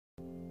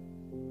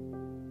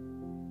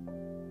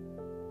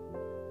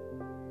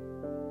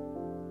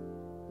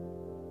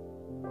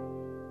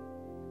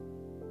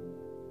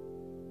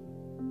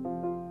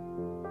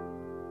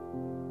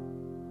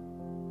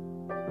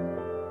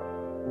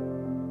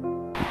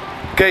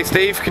Okay,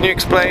 Steve, can you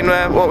explain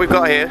what we've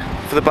got here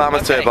for the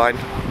Barmer turbine?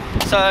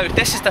 So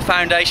this is the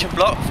foundation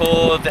block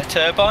for the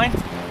turbine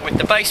with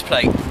the base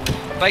plate.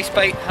 Base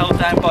plate held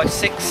down by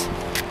 6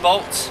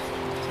 bolts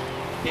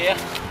here,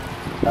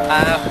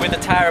 with the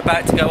tower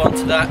about to go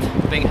onto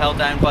that being held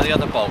down by the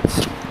other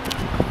bolts.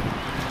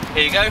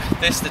 Here you go,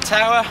 this is the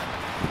tower,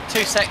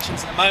 2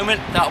 sections at the moment,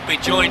 that will be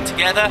joined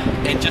together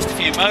in just a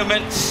few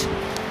moments.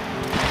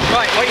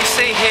 Right, what you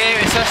see here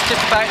is us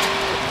just about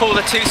to pull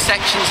the 2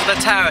 sections of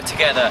the tower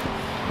together.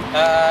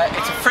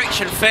 It's a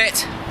friction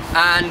fit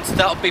and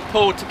that will be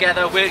pulled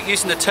together. We're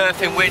using the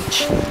turfing winch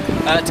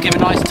to give a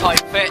nice tight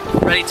fit,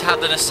 ready to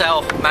have the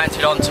nacelle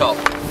mounted on top.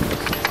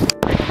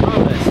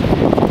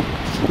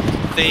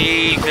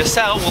 The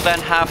nacelle will then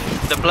have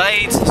the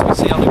blades, as we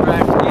see on the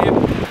ground here,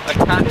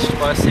 attached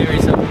by a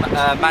series of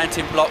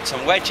mounting blocks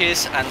and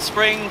wedges and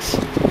springs.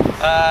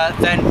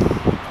 Then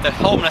the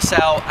whole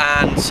nacelle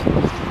and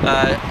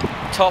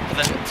top of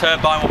the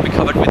turbine will be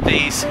covered with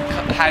these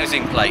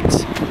housing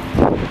plates.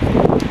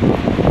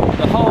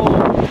 The whole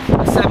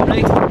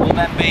assembly will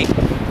then be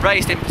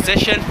raised in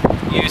position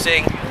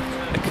using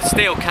a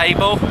steel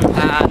cable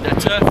and a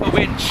turf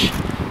winch,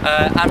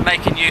 and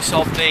making use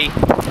of the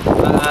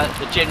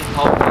gin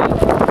pole.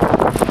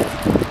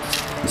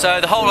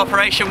 So the whole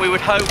operation, we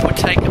would hope, would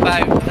take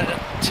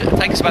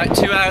us about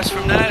 2 hours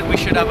from now. We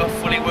should have a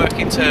fully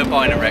working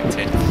turbine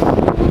erected.